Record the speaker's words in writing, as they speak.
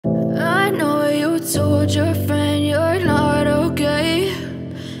told your friend you're not okay,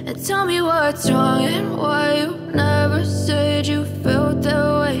 and tell me what's wrong and why you never said you felt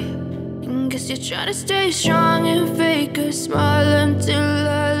that way. And guess you're trying to stay strong and fake a smile until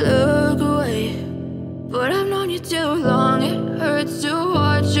I look away. But I've known you too long, it hurts to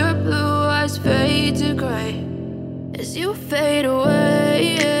watch your blue eyes fade to gray as you fade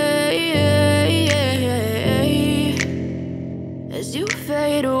away, as you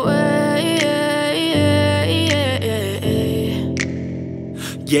fade away.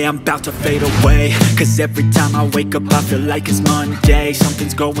 Yeah, I'm about to fade away, cause every time I wake up I feel like it's Monday.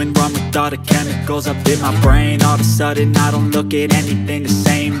 Something's going wrong with all the chemicals up in my brain. All of a sudden I don't look at anything the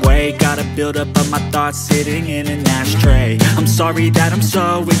same way. Gotta build up of my thoughts sitting in an ashtray. I'm sorry that I'm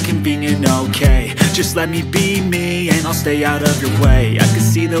so inconvenient, okay. Just let me be me and I'll stay out of your way. I can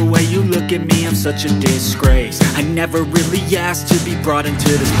see the way you look at me, I'm such a disgrace. I never really asked to be brought into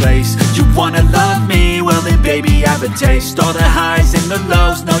this place. You wanna love me? Well then baby have a taste. All the highs and the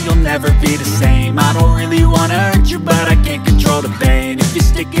lows, no, you'll never be the same. I don't really wanna hurt you, but I can't control the pain. If you're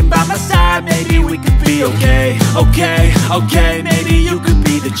sticking by my side, maybe we could be okay. Okay, maybe you could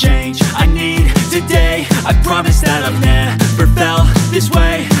be the change I need today. I promise that I've never felt this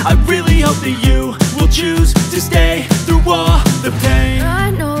way. I really hope that you will choose to stay through all the pain.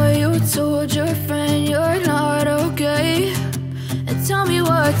 I know you told your friend you're not okay, and tell me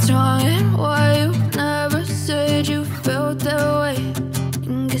what's wrong and why you never said you felt that way.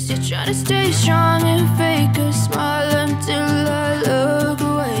 Guess you're trying to stay strong and fake a smile until I look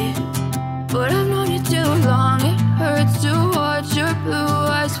away. But I've known you too long, it hurts to watch your blue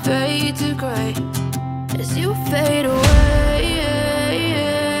eyes fade to gray as you fade away,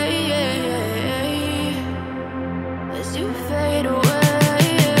 as you fade away,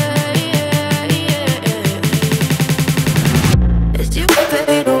 as you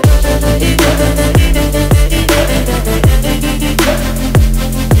fade away.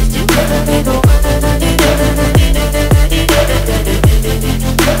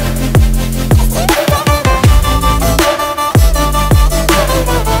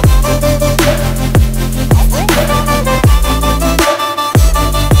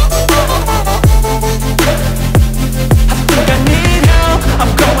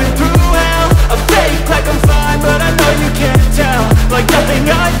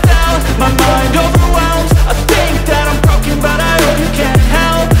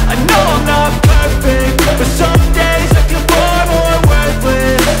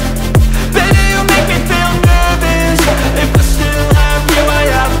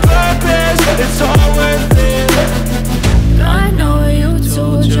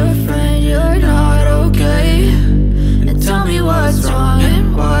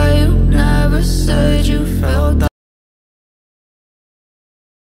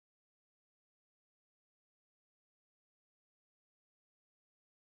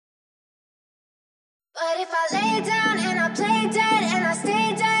 But if I lay down and I play dead and I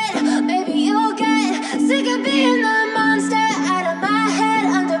stay dead, maybe you'll get sick of being the monster out of my head,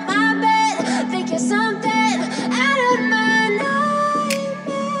 under my bed. Think you're something out of my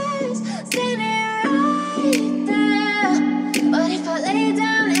nightmares, standing right there. But if I lay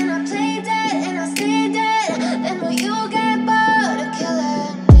down and I play dead and I stay dead, then will you get bored of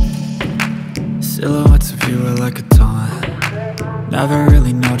killing me? Silhouettes of you are like a taunt. Never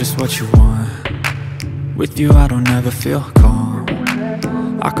really know just what you want. With you I don't ever feel calm.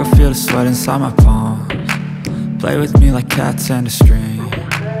 I can feel the sweat inside my palms. Play with me like cats and a string.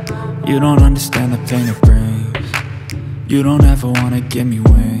 You don't understand the pain it brings. You don't ever wanna give me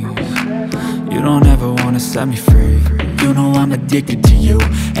wings. You don't ever wanna set me free. You know I'm addicted to you,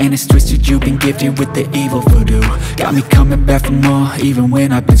 and it's twisted, you've been gifted with the evil voodoo. Got me coming back for more, even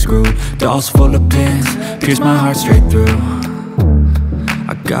when I've been screwed. Dolls full of pins, pierce my heart straight through.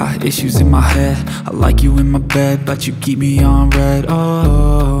 I got issues in my head, I like you in my bed, but you keep me on red.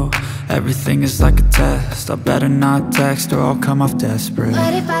 Oh, everything is like a test, I better not text or I'll come off desperate.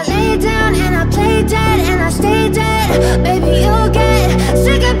 But if I lay down and I play dead and I stay dead, maybe you'll get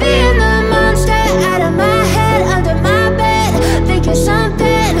sick of being the monster out of my head, under my bed. Think you're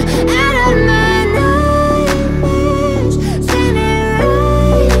something out of my nightmares, standing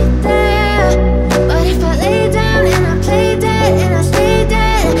right there. But if I lay down and I play dead and I stay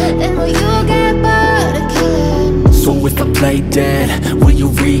dead, then will you get bored of killing me? So if I play dead, will you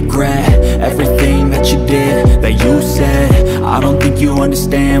regret everything that you did, that you said? I don't think you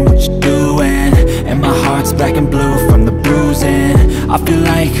understand what you're doing, and my heart's black and blue from the bruising. I feel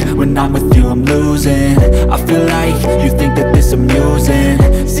like when I'm with you I'm losing. I feel like you think that this amusing,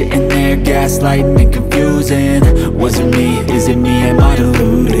 sitting there gaslighting and confusing. Was it me? Is it me? Am I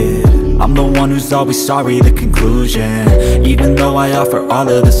deluded? I'm the one who's always sorry, the conclusion. Even though I offer all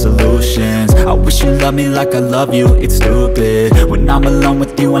of the solutions, I wish you loved me like I love you, it's stupid. When I'm alone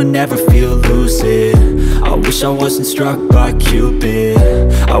with you, I never feel lucid. I wish I wasn't struck by Cupid.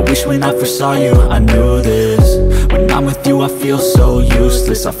 I wish when I first saw you, I knew this. When I'm with you, I feel so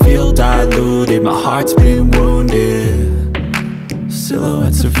useless. I feel diluted, my heart's been wounded.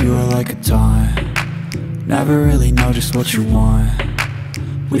 Silhouettes of you are like a taunt. Never really know just what you want.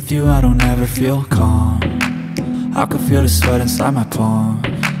 With you, I don't ever feel calm. I can feel the sweat inside my palm.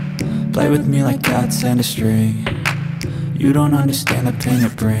 Play with me like cats and a string. You don't understand the pain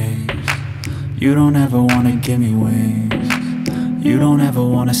it brings. You don't ever wanna give me wings. You don't ever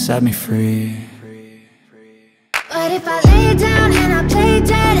wanna set me free. But if I lay down and I play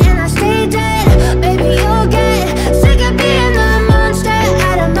dead and I stay dead, baby, you'll get